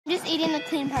eating the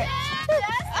clean parts.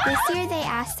 This year they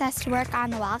asked us to work on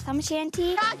the welcome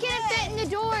shanty. Not gonna fit in the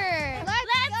door.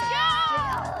 Let's go!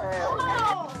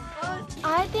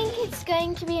 I think it's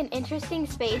going to be an interesting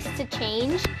space to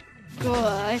change.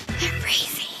 Good. They're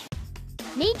freezing.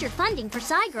 Major funding for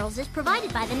SciGirls is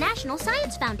provided by the National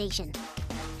Science Foundation,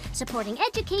 supporting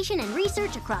education and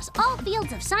research across all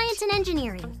fields of science and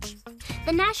engineering.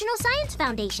 The National Science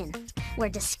Foundation, where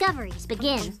discoveries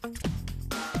begin.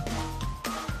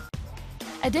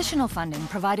 Additional funding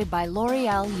provided by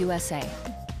L'Oreal USA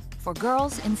for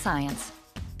Girls in Science.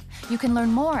 You can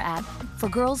learn more at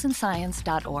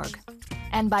forgirlsinscience.org.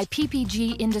 And by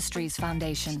PPG Industries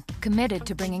Foundation, committed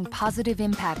to bringing positive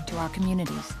impact to our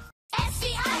communities.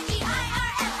 SciGirls!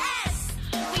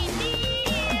 We need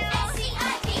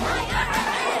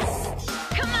SciGirls!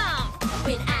 Come on!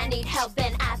 When I need help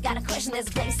and I've got a question, there's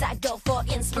a place I go for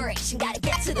inspiration. Gotta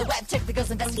get to the web, check the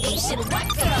girls' investigation.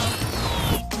 Let's go!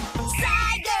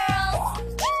 SciGirls!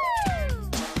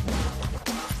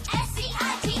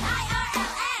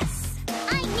 SciGirls!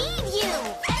 I need you!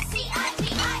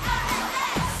 SciGirls!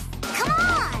 Come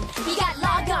on! You got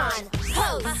log on,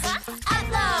 post,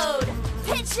 upload,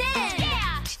 pitch in!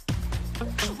 Yeah!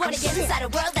 Wanna get inside a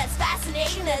world that's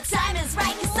fascinating? The time is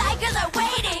right, 'cause SciGirls are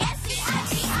waiting!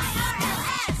 SciGirls!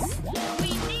 We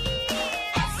need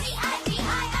SciGirls!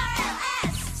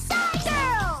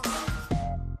 SciGirls!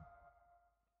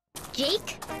 Jake,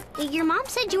 your mom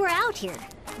said you were out here.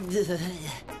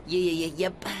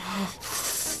 Yep.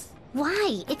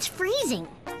 Why? It's freezing.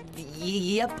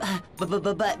 Yep.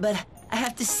 But I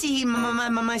have to see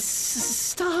my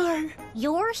star.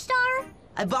 Your star?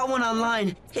 I bought one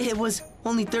online. It was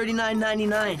only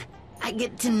 $39.99. I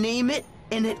get to name it,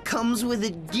 and it comes with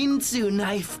a ginsu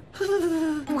knife.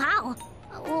 Wow.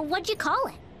 Well, what'd you call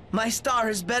it? My star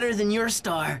is better than your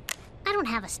star. I don't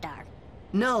have a star.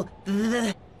 No,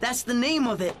 that's the name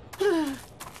of it.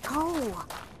 Oh.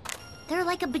 There are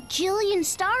like a bajillion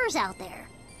stars out there.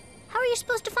 How are you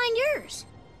supposed to find yours?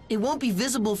 It won't be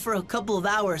visible for a couple of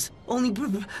hours. Only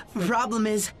problem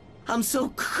is, I'm so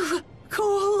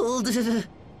cold.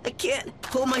 I can't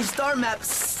hold my star map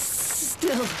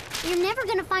still. You're never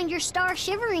gonna find your star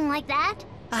shivering like that.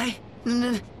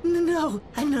 No,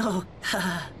 I know.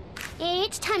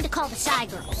 It's time to call the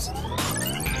SciGirls.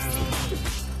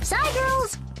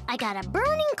 SciGirls, I got a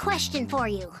burning question for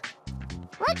you.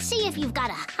 Let's see if you've got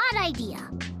a hot idea.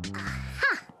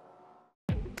 Aha!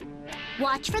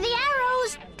 Watch for the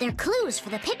arrows. They're clues for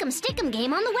the Pick'em Stick'em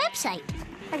game on the website.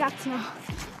 I got to know.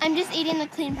 I'm just eating the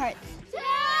clean parts.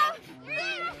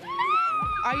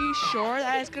 Are you sure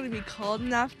that it's going to be cold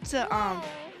enough to,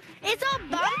 It's all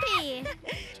bumpy.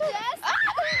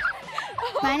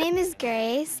 My name is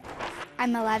Grace.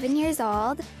 I'm 11 years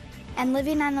old, and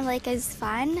living on the lake is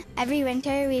fun. Every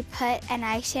winter, we put an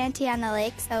ice shanty on the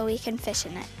lake so we can fish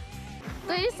in it.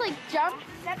 They just like jump.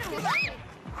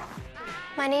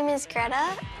 My name is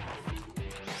Greta.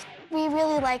 We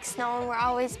really like snow and we're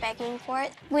always begging for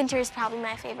it. Winter is probably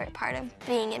my favorite part of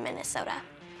being in Minnesota.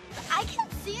 I can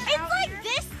see it. It's like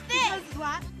this thick.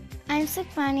 I'm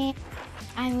Sukhmani.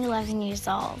 I'm 11 years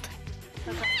old.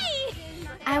 Hi.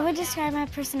 I would describe my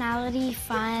personality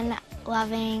fun,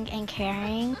 loving, and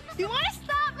caring. You want to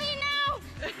stop me now?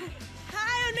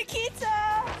 Hi, I'm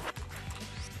Nikita.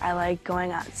 I like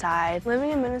going outside.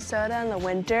 Living in Minnesota in the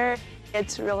winter,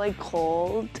 it's really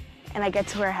cold, and I get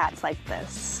to wear hats like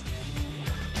this.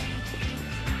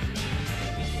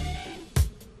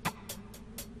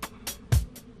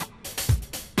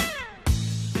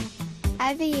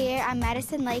 Every year on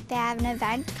Medicine Lake, they have an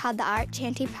event called the Art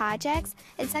Shanty Projects.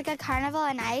 It's like a carnival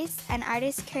on ice, and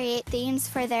artists create themes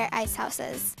for their ice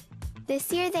houses.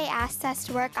 This year, they asked us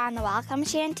to work on the welcome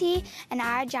shanty, and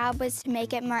our job was to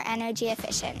make it more energy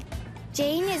efficient.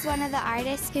 Jane is one of the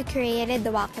artists who created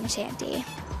the welcome shanty.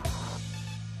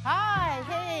 Hi,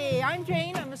 hey, I'm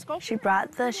Jane. I'm a sculptor. She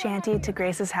brought the shanty to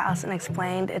Grace's house and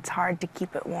explained it's hard to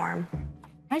keep it warm.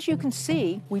 As you can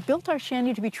see, we built our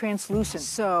shanty to be translucent,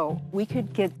 so we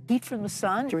could get heat from the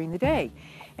sun during the day.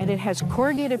 And it has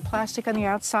corrugated plastic on the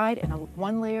outside and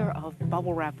one layer of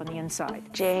bubble wrap on the inside.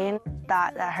 Jane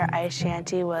thought that her ice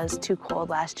shanty was too cold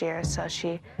last year, so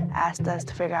she asked us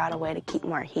to figure out a way to keep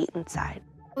more heat inside.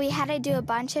 We had to do a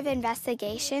bunch of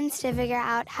investigations to figure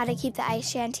out how to keep the ice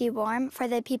shanty warm for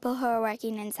the people who are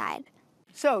working inside.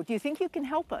 So, do you think you can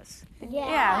help us?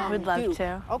 Yeah, we'd love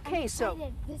to. Okay, so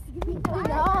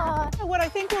what I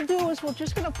think we'll do is we're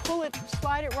just going to pull it,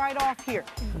 slide it right off here.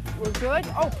 We're good?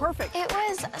 Oh, perfect. It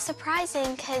was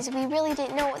surprising because we really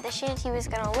didn't know what the shanty was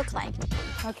going to look like.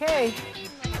 Okay.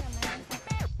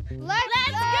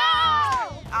 Let's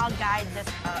go! I'll guide this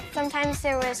up. Sometimes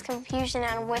there was confusion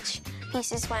on which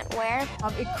pieces went where.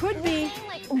 It could be.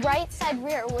 Like right side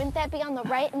rear, wouldn't that be on the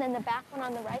right and then the back one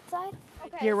on the right side?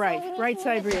 Okay, You're so right. we need Right to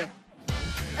side move it. rear.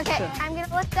 Okay, I'm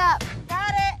gonna lift up.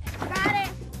 Got it, got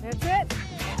it. That's it.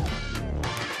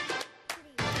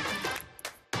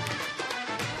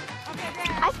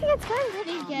 I think it's going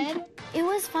pretty good. It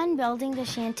was fun building the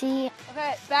shanty.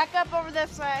 Okay, back up over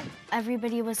this way.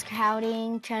 Everybody was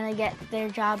crowding, trying to get their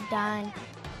job done.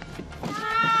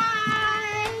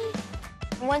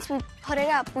 Once we put it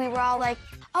up, we were all like,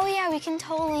 oh yeah, we can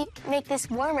totally make this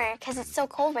warmer because it's so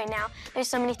cold right now. There's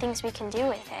so many things we can do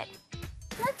with it.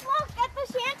 Let's look at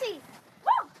the shanty.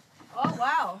 Woo! Oh,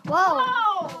 wow. Whoa.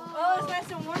 Oh, it's nice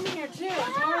and warm in here, too.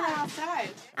 It's warmer than outside.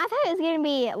 I thought it was gonna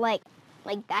be like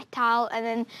that tall, and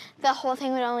then the whole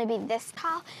thing would only be this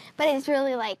tall, but it's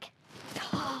really like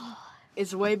tall.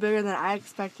 It's way bigger than I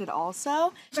expected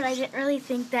also. But I didn't really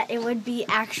think that it would be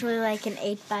actually like an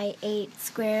 8x8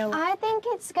 square. I think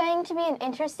it's going to be an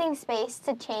interesting space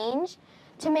to change,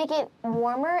 to make it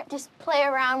warmer. Just play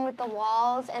around with the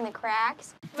walls and the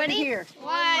cracks. Ready? Here.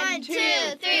 1, 2,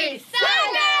 3,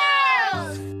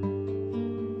 SciGirls!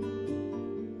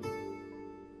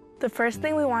 The first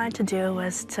thing we wanted to do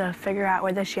was to figure out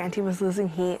where the shanty was losing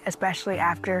heat, especially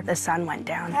after the sun went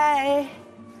down. Hey.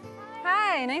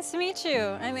 Hi, nice to meet you.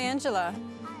 I'm Angela.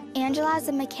 Angela is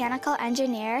a mechanical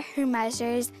engineer who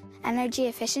measures energy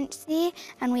efficiency,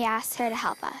 and we asked her to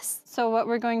help us. So what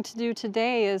we're going to do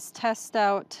today is test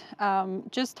out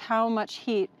just how much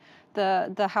heat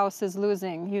the house is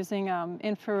losing using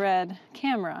infrared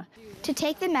camera. To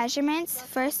take the measurements,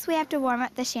 first we have to warm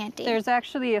up the shanty. There's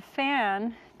actually a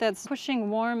fan that's pushing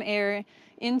warm air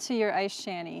into your ice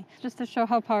shanty. Just to show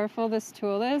how powerful this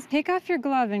tool is, take off your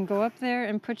glove and go up there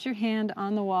and put your hand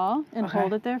on the wall and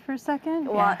hold it there for a second.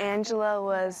 While Angela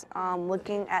was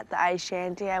looking at the ice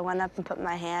shanty, I went up and put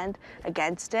my hand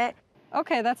against it.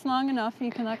 Okay, that's long enough. You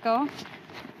can let go.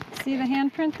 See the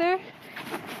handprint there?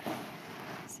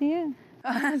 See it?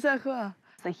 Oh, that's so cool.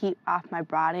 The heat off my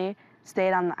body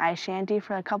stayed on the ice shanty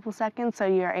for a couple seconds, so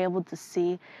you're able to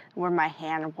see where my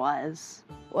hand was.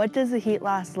 What does the heat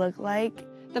loss look like?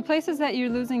 The places that you're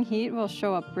losing heat will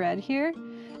show up red here,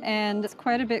 and it's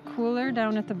quite a bit cooler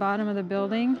down at the bottom of the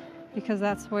building because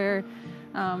that's where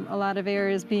a lot of air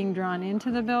is being drawn into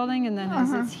the building, and then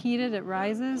as it's heated, it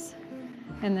rises,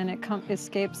 and then it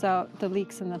escapes out the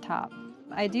leaks in the top.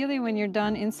 Ideally, when you're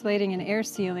done insulating and air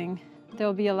sealing,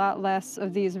 there'll be a lot less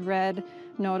of these red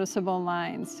noticeable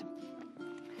lines.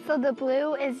 So the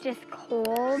blue is just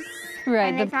cold,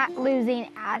 right? And it's not losing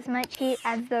as much heat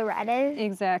as the red is?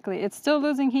 Exactly. It's still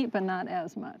losing heat, but not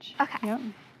as much. Okay. Yep.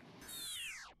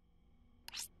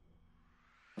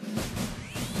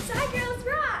 SciGirls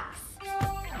rocks!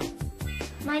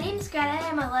 My name's Greta,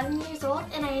 I'm 11 years old,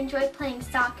 and I enjoy playing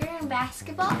soccer and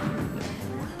basketball.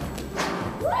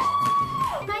 Woo!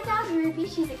 My dog Ruby,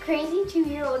 she's a crazy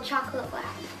 2-year-old chocolate lab,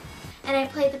 and I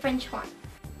play the French horn.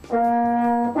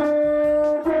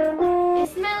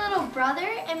 It's my little brother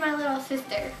and my little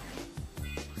sister.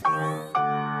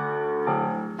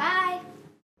 Bye.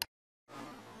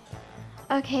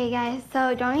 Okay guys,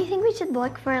 so don't you think we should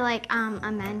look for like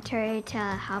a mentor to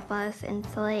help us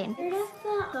insulate? Heard of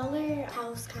the solar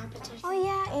house competition? Oh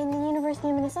yeah, in the University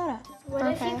of Minnesota. What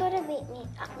if you go to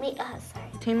meet us?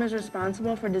 The team is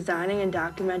responsible for designing and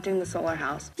documenting the solar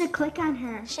house. To click on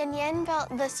her. Shanyan built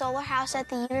the solar house at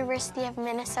the University of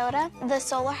Minnesota. The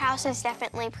solar house is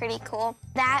definitely pretty cool.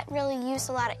 That really used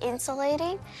a lot of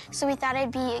insulating, so we thought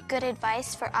it'd be good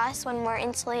advice for us when we're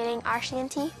insulating our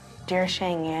shanty. Dear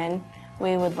Shanyan,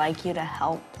 we would like you to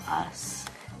help us.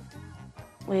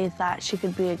 We thought she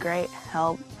could be a great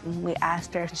help. We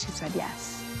asked her, and she said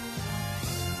yes.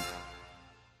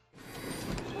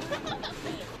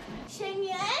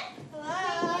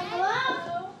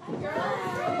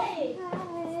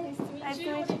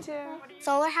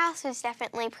 Solar house is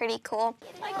definitely pretty cool.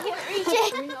 I can't reach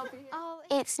it.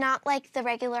 It's not like the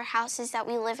regular houses that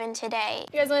we live in today.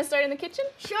 You guys want to start in the kitchen?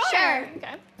 Sure.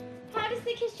 Okay. How does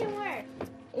the kitchen work?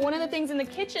 One of the things in the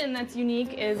kitchen that's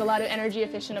unique is a lot of energy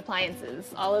efficient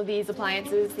appliances. All of these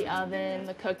appliances, the oven,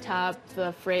 the cooktop,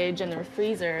 the fridge, and the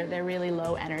freezer, they're really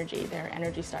low energy. They're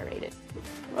Energy Star rated.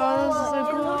 Oh, this is so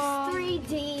cool.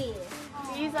 3D.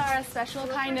 These are a special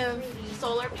kind of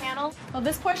solar panel. Well,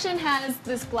 this portion has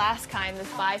this glass kind, this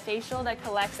bifacial that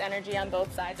collects energy on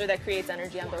both sides, or that creates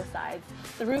energy on both sides.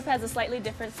 The roof has a slightly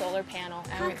different solar panel.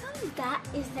 How come that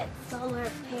is that solar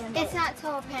panel? It's not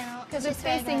solar panel. Because it's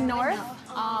facing north.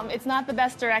 It's not the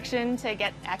best direction to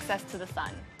get access to the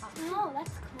sun. Oh,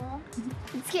 that's cool.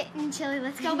 It's getting chilly.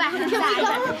 Let's go back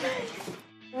inside.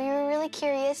 We were really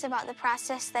curious about the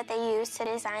process that they used to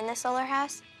design the solar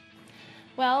house.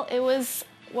 Well, it was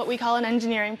what we call an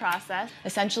engineering process.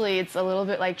 Essentially, it's a little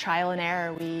bit like trial and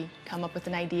error. We come up with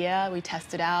an idea, we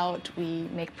test it out, we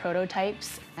make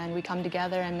prototypes, and we come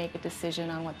together and make a decision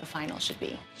on what the final should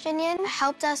be. Shinyan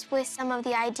helped us with some of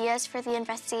the ideas for the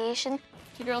investigation.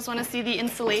 You girls want to see the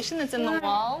insulation that's in the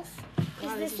walls?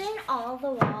 Is this in all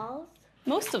the walls?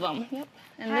 Most of them, yep.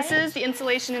 And this is the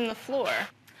insulation in the floor.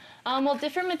 Well,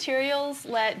 different materials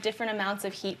let different amounts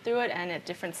of heat through it and at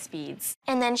different speeds.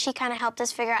 And then she kind of helped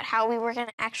us figure out how we were going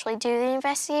to actually do the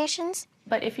investigations.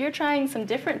 But if you're trying some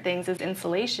different things as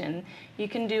insulation, you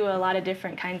can do a lot of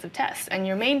different kinds of tests. And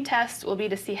your main test will be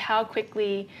to see how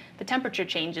quickly the temperature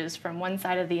changes from one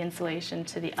side of the insulation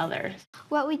to the other.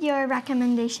 What would your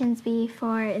recommendations be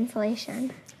for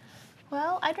insulation?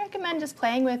 Well, I'd recommend just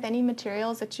playing with any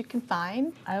materials that you can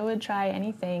find. I would try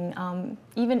anything.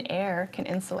 Even air can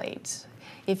insulate.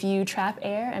 If you trap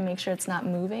air and make sure it's not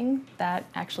moving, that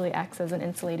actually acts as an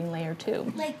insulating layer too.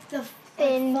 Like the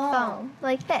thin foam,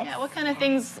 like this. Yeah, what kind of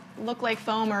things look like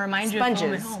foam or remind you of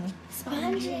foam at home?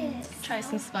 Sponges. Try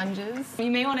some sponges. You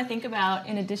may want to think about,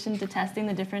 in addition to testing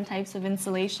the different types of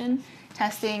insulation,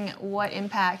 testing what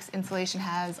impacts insulation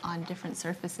has on different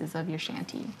surfaces of your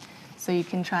shanty. So you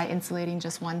can try insulating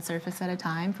just one surface at a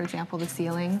time, for example, the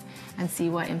ceiling, and see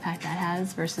what impact that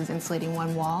has versus insulating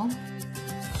one wall.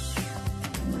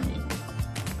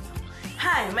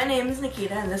 Hi, my name is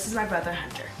Nikita, and this is my brother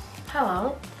Hunter.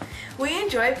 Hello. We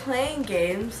enjoy playing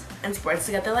games and sports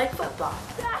together like football.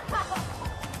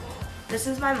 This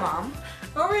is my mom.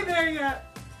 Are we there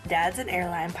yet? Dad's an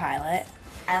airline pilot.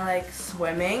 I like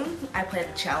swimming. I play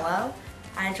the cello.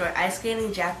 I enjoy ice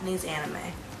skating, Japanese anime.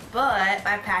 But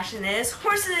my passion is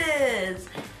horses.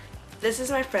 This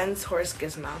is my friend's horse,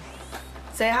 Gizmo.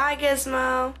 Say hi,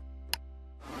 Gizmo.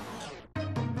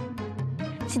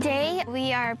 Today,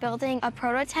 we are building a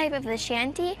prototype of the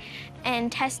shanty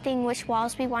and testing which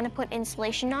walls we want to put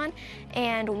insulation on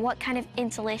and what kind of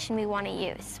insulation we want to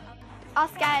use. I'll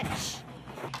sketch.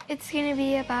 It's gonna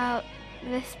be about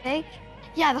this big.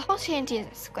 Yeah, the whole shanty is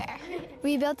a square.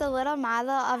 We built a little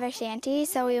model of our shanty,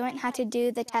 so we wouldn't have to do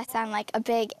the test on like a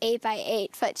big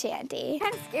 8x8 foot shanty.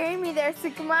 Kind of scaring me there,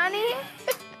 Sukumani.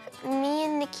 Me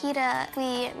and Nikita,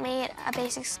 we made a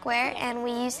basic square and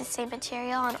we used the same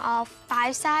material on all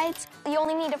 5 sides. You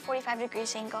only need a 45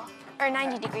 degrees angle, or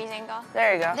 90 degrees angle.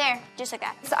 There you go. There, just like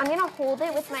that. So I'm gonna hold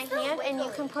it with my hand and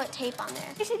you can put tape on there.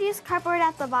 You should use cardboard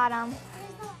at the bottom.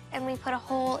 And we put a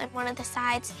hole in one of the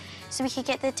sides so we could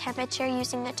get the temperature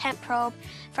using the temp probe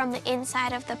from the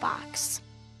inside of the box.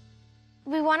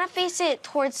 We want to face it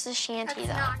towards the shanty,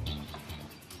 though.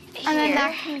 And then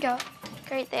that can go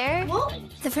right there.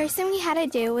 The first thing we had to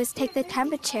do was take the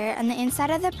temperature on the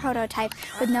inside of the prototype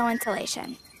with no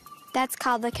insulation. That's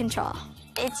called the control.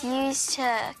 It's used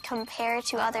to compare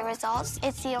to other results.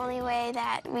 It's the only way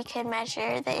that we can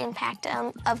measure the impact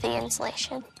of the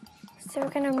insulation. So we're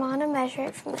gonna want to measure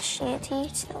it from the shanty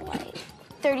to the light.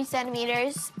 30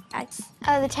 centimeters.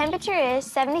 The temperature is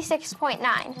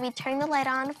 76.9. We turn the light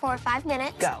on for 5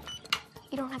 minutes. Go.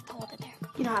 You don't have to hold it there.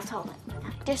 You don't have to hold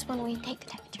it. Just when we take the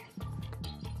temperature.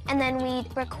 And then we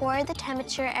record the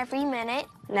temperature every minute.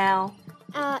 Now.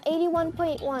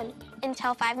 81.1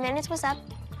 until 5 minutes was up.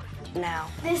 Now.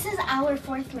 This is our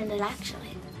 4th minute,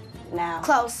 actually. Now.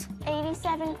 Close.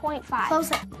 87.5.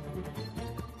 Close it.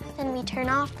 Then we turn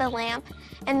off the lamp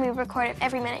and we record it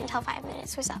every minute until 5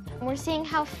 minutes was up. We're seeing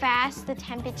how fast the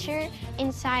temperature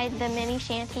inside the mini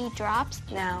shanty drops.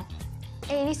 Now.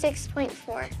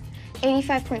 86.4.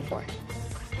 85.4.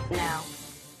 Now.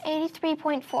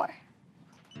 83.4.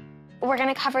 We're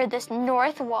gonna cover this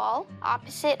north wall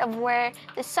opposite of where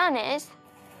the sun is.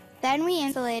 Then we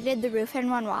insulated the roof in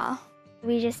one wall.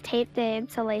 We just taped the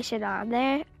insulation on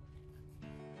there.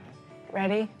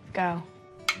 Ready? Go.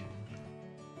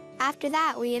 After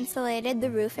that, we insulated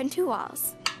the roof in 2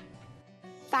 walls.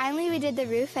 Finally, we did the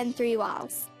roof in 3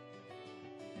 walls.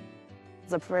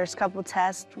 The first couple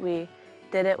tests, we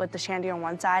did it with the shanty on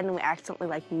one side and we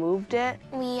accidentally moved it.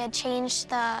 We had changed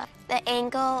the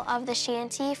angle of the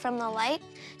shanty from the light,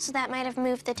 so that might have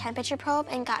moved the temperature probe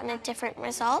and gotten a different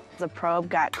result. The probe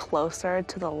got closer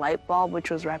to the light bulb, which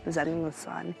was representing the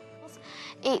sun.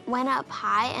 It went up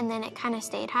high and then it kind of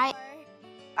stayed high.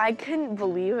 I couldn't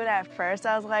believe it at first.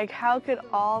 I was like, how could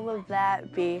all of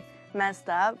that be messed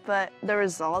up? But the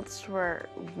results were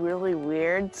really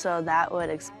weird, so that would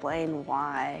explain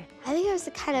why. I think it was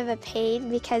kind of a pain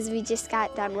because we just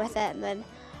got done with it and then,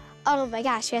 oh my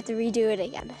gosh, we have to redo it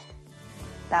again.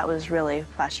 That was really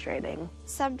frustrating.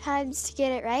 Sometimes to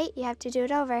get it right, you have to do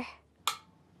it over.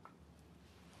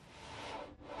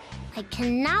 I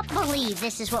cannot believe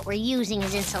this is what we're using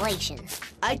as insulation.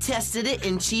 I tested it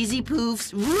in Cheesy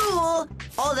Poof's rule.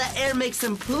 All that air makes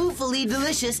them poofully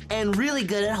delicious and really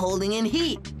good at holding in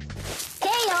heat.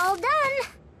 Okay, all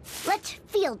done. Let's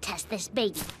field test this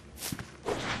baby.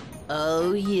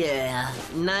 Oh yeah,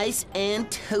 nice and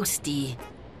toasty.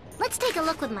 Let's take a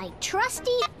look with my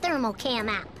trusty thermocam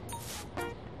app.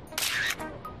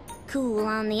 Cool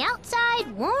on the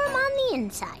outside, warm on the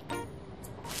inside.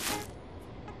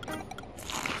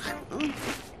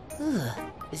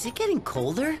 Is it getting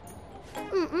colder?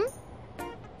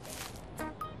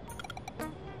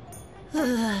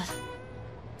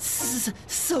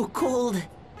 So cold.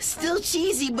 Still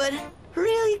cheesy, but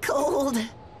really cold.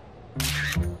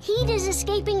 Heat is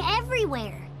escaping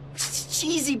everywhere.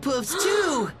 Cheesy Poofs,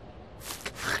 too.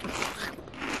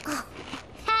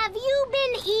 Have you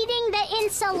been eating the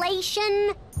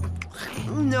insulation?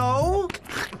 No.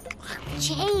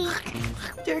 Jake.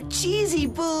 They're Cheesy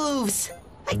Poofs.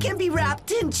 I can't be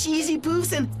wrapped in Cheesy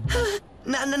Poofs and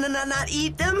not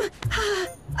eat them.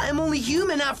 I'm only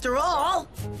human after all.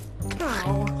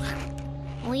 Oh.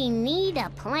 We need a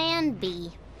plan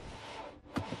B.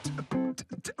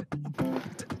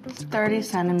 30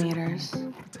 centimeters.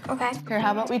 Okay. Here,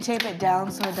 how about we tape it down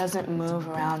so it doesn't move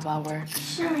around while we're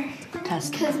testing?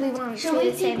 Because we want to Should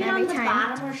we tape it on the time.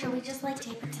 bottom or should we just like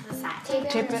tape it to the side?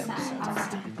 Tape it.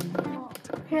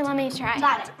 Here, let me try.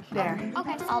 Got it. There.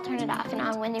 Okay. I'll turn it off and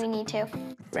on when we need to.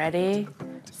 Ready,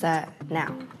 set,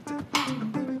 now.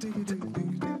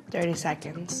 30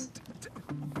 seconds.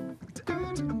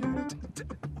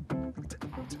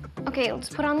 Okay, let's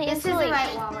put on the This is the insulation.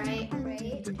 right wall, right?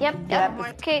 Yep.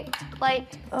 Okay,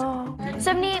 light. Oh.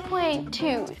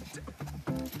 78.2.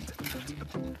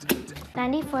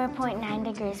 94.9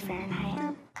 degrees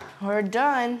Fahrenheit. We're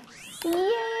done.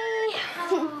 Yay!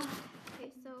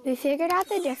 We figured out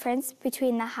the difference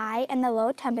between the high and the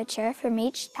low temperature from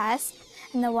each test,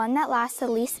 and the one that lost the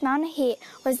least amount of heat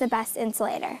was the best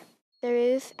insulator. The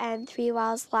roof and 3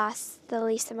 walls lost the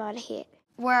least amount of heat.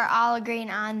 We're all agreeing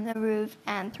on the roof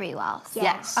and 3 walls.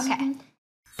 Yes. Okay.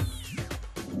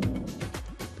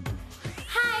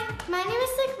 Hi, my name is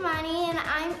Sikmani and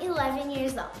I'm 11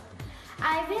 years old.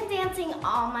 I've been dancing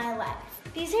all my life.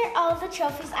 These are all the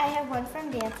trophies I have won from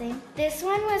dancing. This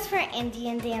one was for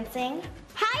Indian dancing.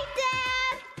 Hi,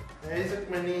 Dad! Hey,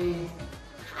 Sikmani.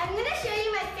 I'm gonna show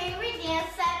you my favorite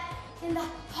dance set in the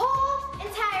whole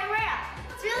entire world.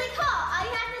 It's really cool. All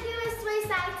you have to do is sway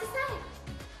side to side.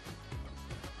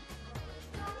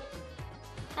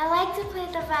 I like to play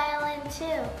the violin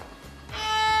too.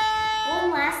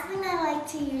 One last thing I like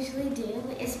to usually do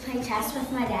is play chess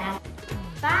with my dad.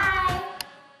 Bye!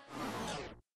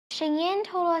 Cheyenne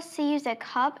told us to use a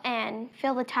cup and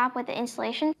fill the top with the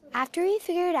insulation. After we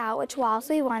figured out which walls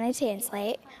we wanted to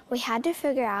insulate, we had to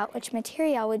figure out which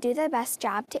material would do the best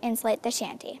job to insulate the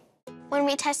shanty. When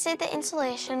we tested the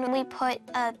insulation, we put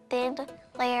a thin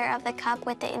layer of the cup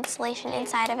with the insulation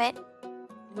inside of it.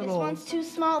 This one's too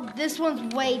small. This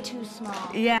one's way too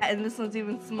small. Yeah, and this one's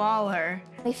even smaller.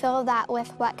 We filled that with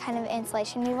what kind of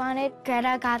insulation we wanted.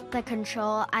 Greta got the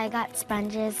control, I got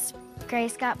sponges,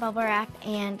 Grace got bubble wrap,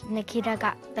 and Nikita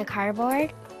got the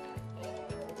cardboard.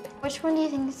 Which one do you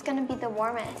think is going to be the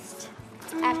warmest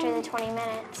after the 20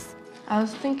 minutes? I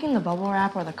was thinking the bubble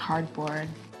wrap or the cardboard.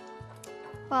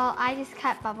 Well, I just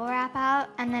cut bubble wrap out,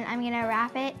 and then I'm gonna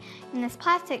wrap it in this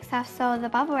plastic stuff so the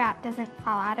bubble wrap doesn't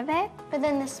fall out of it. But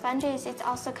then the sponges, it's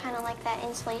also kind of like that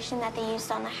insulation that they used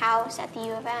on the house at the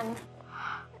U of M.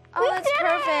 Oh, that's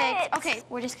perfect. Okay,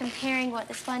 we're just comparing what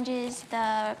the sponges,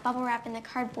 the bubble wrap, and the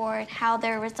cardboard, how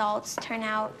their results turn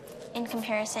out in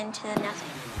comparison to the nothing.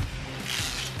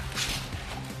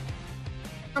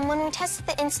 When we tested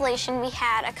the insulation, we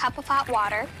had a cup of hot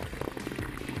water.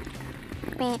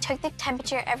 We took the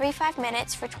temperature every 5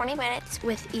 minutes for 20 minutes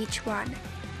with each one.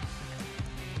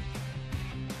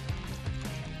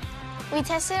 We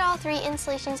tested all 3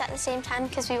 installations at the same time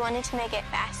because we wanted to make it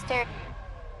faster.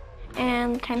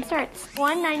 And time starts.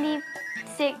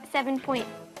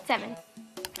 197.7.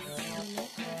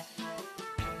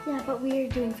 Yeah, but we are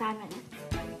doing 5 minutes.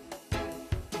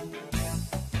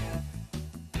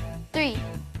 3,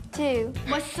 2,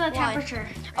 What's the temperature?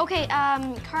 Okay,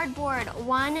 cardboard,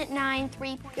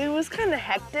 193. It was kind of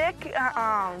hectic.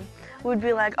 We'd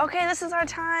be like, okay, this is our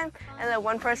time. And then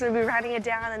one person would be writing it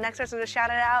down, and the next person would shout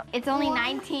it out. It's only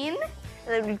 19. And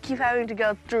then we'd keep having to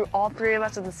go through all 3 of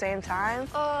us at the same time.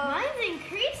 Mine's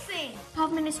increasing.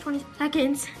 12 minutes, 20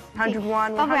 seconds.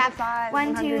 101, Bubble wrap.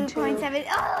 105,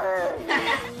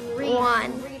 102.7. Read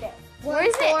 1. Read it. Where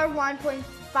is it?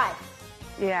 1.5.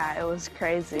 Yeah, it was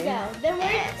crazy. Then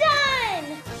we're done.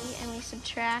 And we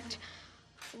subtract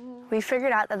We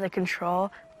figured out that the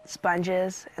control,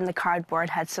 sponges, and the cardboard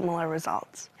had similar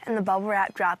results. And the bubble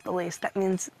wrap dropped the least. That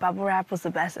means bubble wrap was the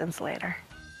best insulator.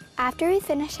 After we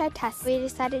finished our test, we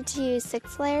decided to use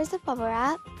 6 layers of bubble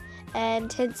wrap and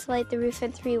to insulate the roof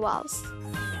and 3 walls.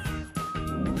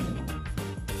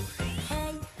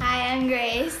 Hi, I'm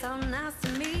Grace. So nice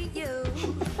to meet you.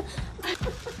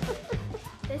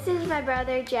 This is my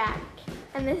brother Jack,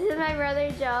 and this is my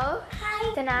brother Joe.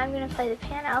 Hi. So now I'm gonna play the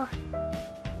piano.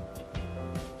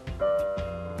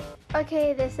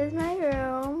 Okay, this is my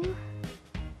room.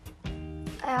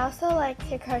 I also like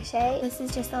to crochet. This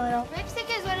is just a little... Lipstick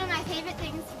is one of my favorite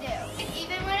things to do,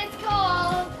 even when it's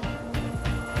cold.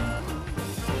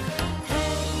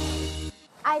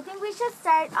 I think we should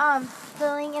start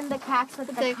filling in the cracks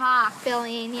with the caulk.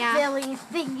 Filling, yeah. Filling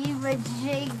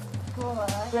thingy-majig.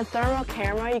 The thermal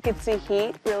camera, you could see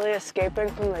heat really escaping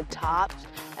from the tops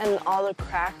and all the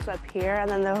cracks up here, and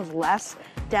then there was less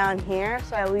down here.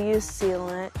 So we used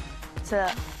sealant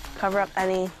to cover up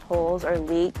any holes or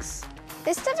leaks.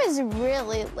 This stuff is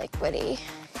really liquidy.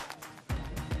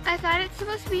 I thought it's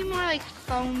supposed to be more like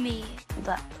foamy.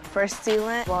 The first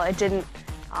sealant, well, it didn't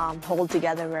hold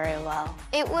together very well.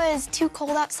 It was too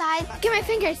cold outside. Look at my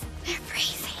fingers, they're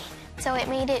freezing. So it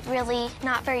made it really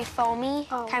not very foamy,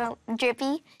 kind of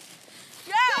drippy.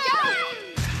 Yeah!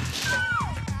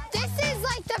 This is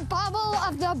like the bubble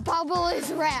of the bubble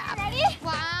is wrapped. Ready?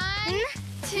 1,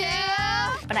 2.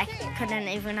 But I couldn't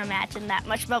even imagine that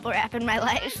much bubble wrap in my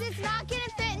life. It's not gonna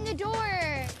fit in the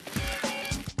door.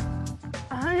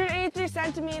 183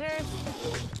 centimeters.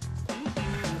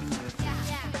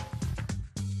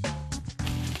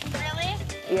 Really?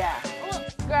 Yeah.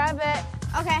 Grab it.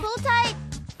 Okay. Pull tight.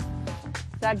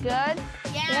 Is that good?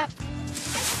 Yeah. Yep.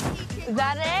 Is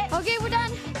that it? Okay, we're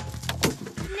done.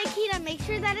 Nikita, make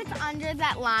sure that it's under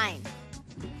that line.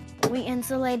 We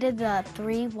insulated the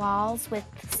 3 walls with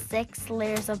 6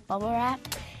 layers of bubble wrap,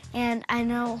 and I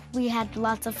know we had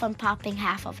lots of fun popping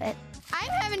half of it. I'm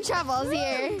having troubles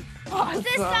here. Awesome.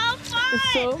 This is so fun.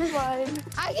 It's so fun.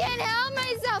 I can't help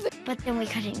myself. But then we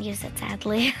couldn't use it,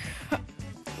 sadly.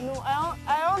 No,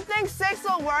 I don't think 6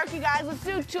 will work, you guys. Let's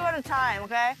do 2 at a time,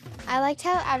 okay? I liked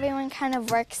how everyone kind of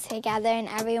works together and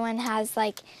everyone has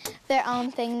like their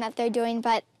own thing that they're doing,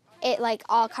 but it like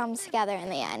all comes together in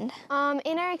the end.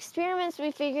 In our experiments,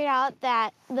 we figured out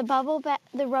that the bubble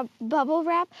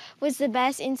wrap was the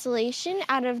best insulation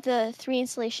out of the 3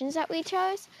 installations that we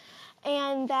chose,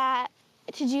 and that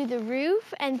to do the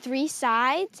roof and 3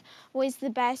 sides was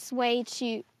the best way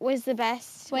to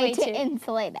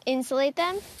insulate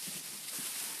them.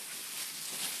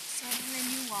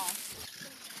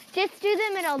 Just do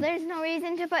the middle. There's no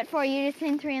reason to put 4. You just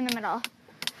need 3 in the middle.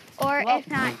 Or if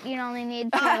not, you'd only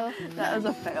need 2. That was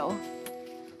a fail.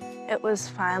 It was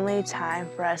finally time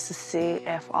for us to see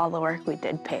if all the work we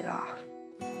did paid off.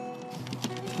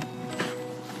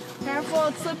 Careful,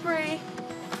 it's slippery.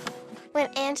 When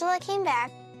Angela came back,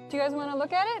 Do you guys want to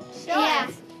look at it? Sure.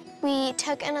 Yeah. We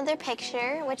took another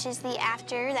picture, which is the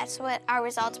after. That's what our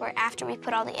results were after we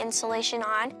put all the insulation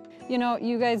on. You know,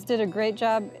 you guys did a great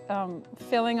job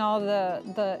filling all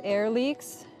the air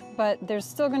leaks, but there's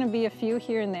still going to be a few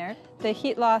here and there. The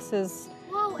heat loss is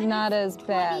not as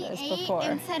bad as before.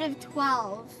 Instead of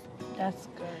 12. That's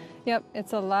good. Yep,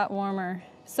 it's a lot warmer.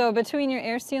 So between your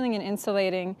air sealing and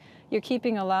insulating, you're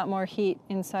keeping a lot more heat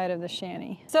inside of the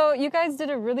shanty. So you guys did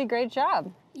a really great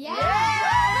job. Yeah!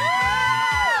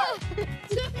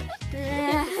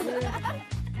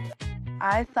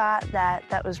 I thought that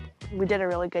we did a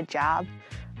really good job.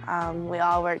 We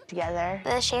all worked together.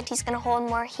 The shanty's gonna hold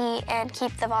more heat and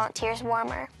keep the volunteers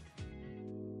warmer.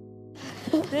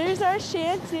 There's our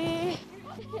shanty.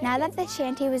 Now that the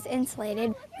shanty was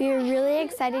insulated, we were really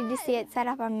excited to see it set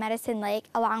up on Medicine Lake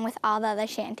along with all the other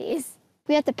shanties.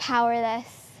 We have to power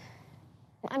this.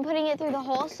 I'm putting it through the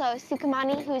hole so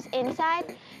Sukamani, who's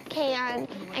inside, can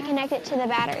connect it to the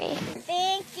battery.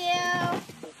 Thank you.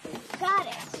 Got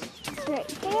it. It's right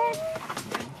there.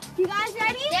 You guys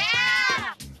ready?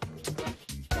 Yeah!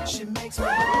 She makes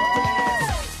Welcome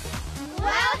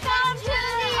to the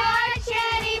Art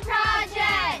Shanty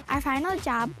Project! Our final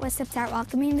job was to start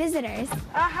welcoming visitors.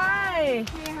 Hi.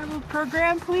 Can I have a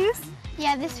program, please?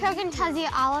 Yeah, this program tells you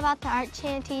all about the art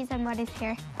shanties and what is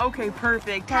here. Okay,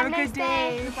 perfect. Have a good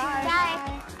day. Bye.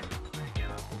 Bye.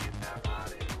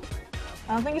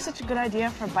 I don't think it's such a good idea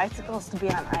for bicycles to be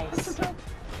on ice.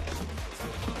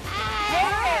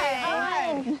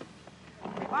 Hey!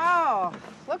 Wow,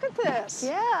 look at this.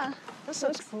 Yeah. This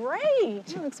looks great.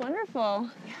 It looks wonderful.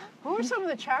 Yeah. What were some of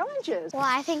the challenges? Well,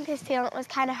 I think this sealant was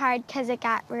kind of hard because it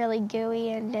got really gooey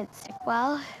and didn't stick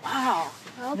well. Wow.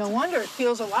 No wonder it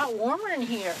feels a lot warmer in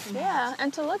here. Yeah,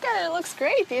 and to look at it, it looks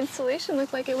great. The installation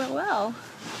looked like it went well.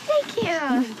 Thank you.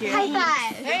 High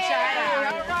five. Hey,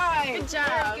 all right. Good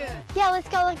job. Very good. Yeah, let's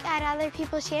go look at other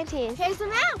people's shanties. Here's the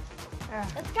map.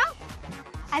 Let's go.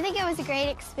 I think it was a great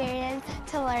experience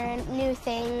to learn new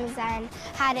things and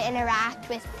how to interact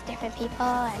with different people.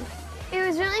 And it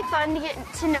was really fun to get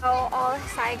to know all the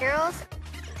SciGirls.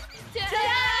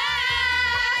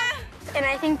 And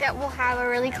I think that we'll have a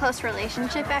really close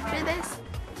relationship after this.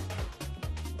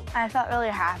 I felt really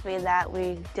happy that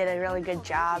we did a really good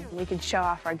job. We could show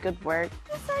off our good work.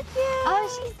 That's so cute.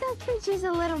 Oh, she's so cute. She's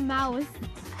a little mouse.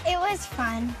 It was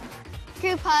fun.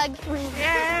 Group hug.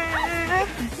 Yeah.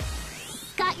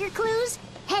 Got your clues?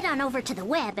 Head on over to the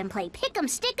web and play Pick'em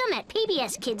Stick'em at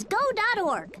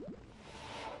pbskidsgo.org.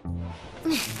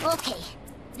 Okay,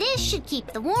 this should keep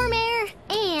the warm air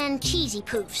and cheesy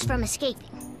poofs from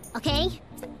escaping, okay?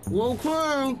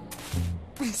 Okay.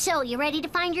 So, you ready to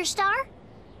find your star?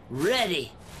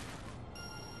 Ready.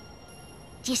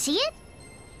 Do you see it?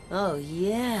 Oh,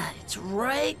 yeah, it's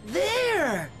right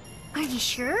there. Are you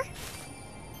sure?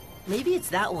 Maybe it's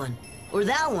that one, or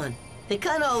that one. They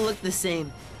kind of all look the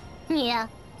same. Yeah,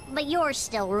 but yours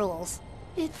still rules.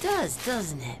 It does,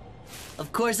 doesn't it?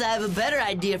 Of course, I have a better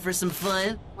idea for some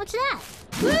fun. What's that?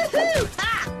 Woohoo!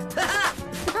 Ha! Ha!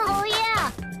 Oh,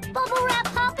 yeah! Bubble wrap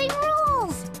popping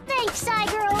rules! Thanks,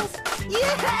 SciGirls!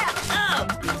 Yeah! Oh!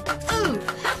 Ooh!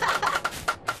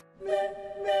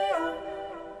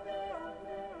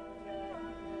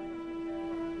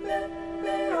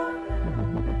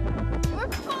 We're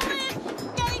pulling!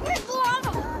 Getting this long!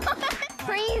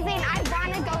 Freezing! I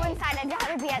want to go inside. I'd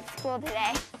rather be at school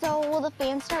today. So will the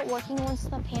fan start working once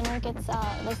the panel gets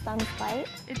the sun's light?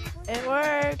 It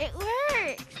worked. It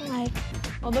works! Like,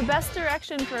 Well, the best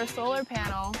direction for a solar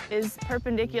panel is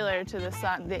perpendicular to the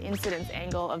sun, the incidence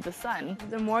angle of the sun.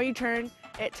 The more you turn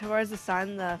it towards the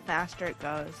sun, the faster it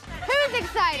goes. who's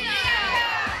excited?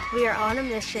 We are on a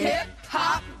mission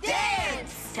Hop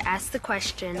dance! to ask the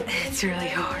question, it's really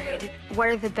hard, what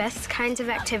are the best kinds of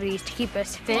activities to keep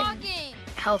us fit,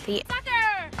 healthy,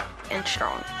 and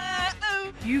strong?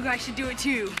 You guys should do it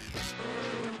too.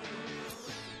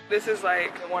 This is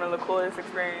like one of the coolest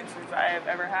experiences I have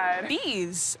ever had.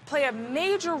 Bees play a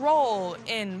major role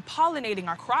in pollinating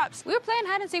our crops. We were playing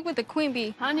hide and seek with the queen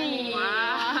bee. Honey.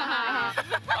 Wow.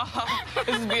 Oh,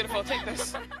 this is beautiful. Take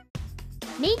this.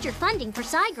 Major funding for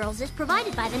SciGirls is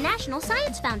provided by the National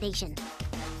Science Foundation,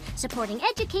 supporting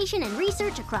education and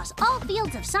research across all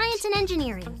fields of science and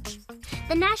engineering.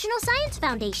 The National Science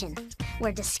Foundation,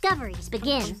 where discoveries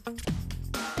begin.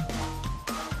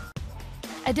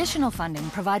 Additional funding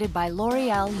provided by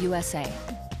L'Oreal USA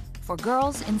for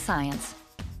Girls in Science.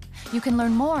 You can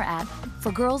learn more at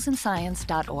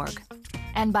forgirlsinscience.org.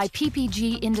 And by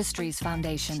PPG Industries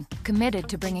Foundation, committed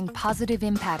to bringing positive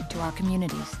impact to our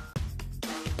communities.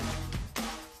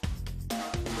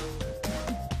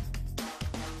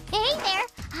 Hey there!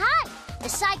 Hi! The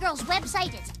SciGirls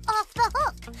website is off the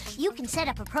hook. You can set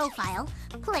up a profile,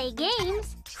 play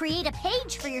games, create a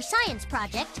page for your science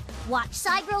project, watch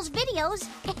SciGirls videos,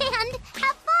 and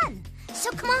have fun.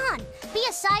 So come on, be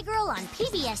a SciGirl on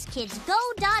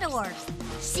pbskidsgo.org.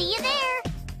 See you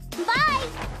there! Bye!